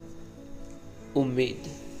उम्मीद।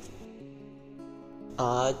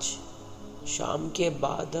 आज शाम के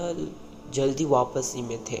बादल जल्दी वापसी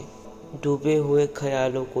में थे। डूबे हुए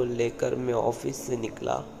ख्यालों को लेकर मैं ऑफिस से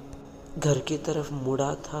निकला। घर की तरफ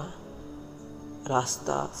मुड़ा था।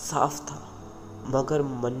 रास्ता साफ था, मगर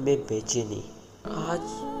मन में बेचैनी। आज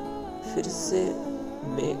फिर से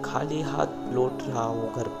मैं खाली हाथ लौट रहा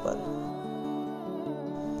हूँ घर पर।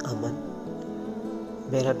 अमन,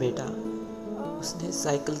 मेरा बेटा, उसने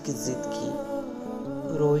साइकिल की जिद की।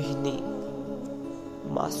 रोहिणी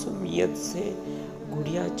मासूमियत से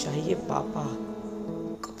गुड़िया चाहिए पापा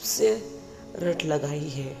कब से रट लगाई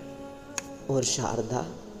है। और शारदा,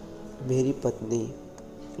 मेरी पत्नी,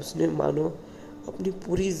 उसने मानो अपनी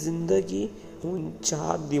पूरी जिंदगी उन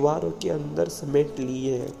 4 दीवारों के अंदर समेट ली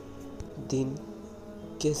है। दिन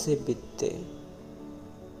कैसे बीतते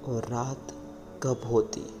और रात कब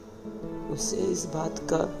होती, उसे इस बात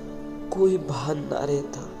का कोई भान ना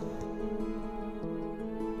रहता।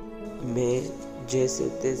 मैं जैसे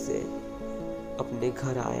तैसे अपने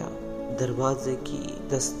घर आया। दरवाजे की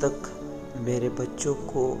दस्तक मेरे बच्चों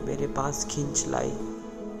को मेरे पास खींच लाई।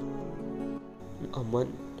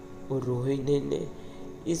 अमन और रोहिणी ने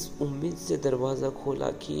इस उम्मीद से दरवाज़ा खोला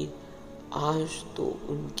कि आज तो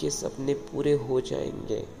उनके सपने पूरे हो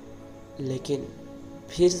जाएंगे, लेकिन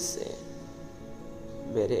फिर से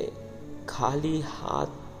मेरे खाली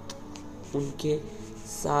हाथ उनके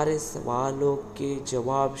सारे सवालों के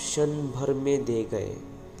जवाब क्षण भर में दे गए।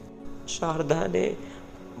 शारदा ने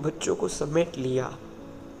बच्चों को समेट लिया।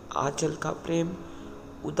 आंचल का प्रेम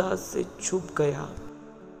उदास से छुप गया।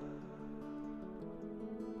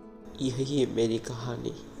 यही है मेरी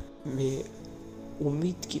कहानी। मैं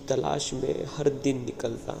उम्मीद की तलाश में हर दिन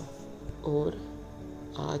निकलता, और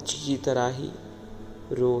आज की तरह ही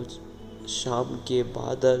रोज शाम के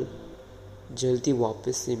बादल जल्दी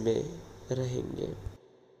वापसी में रहेंगे।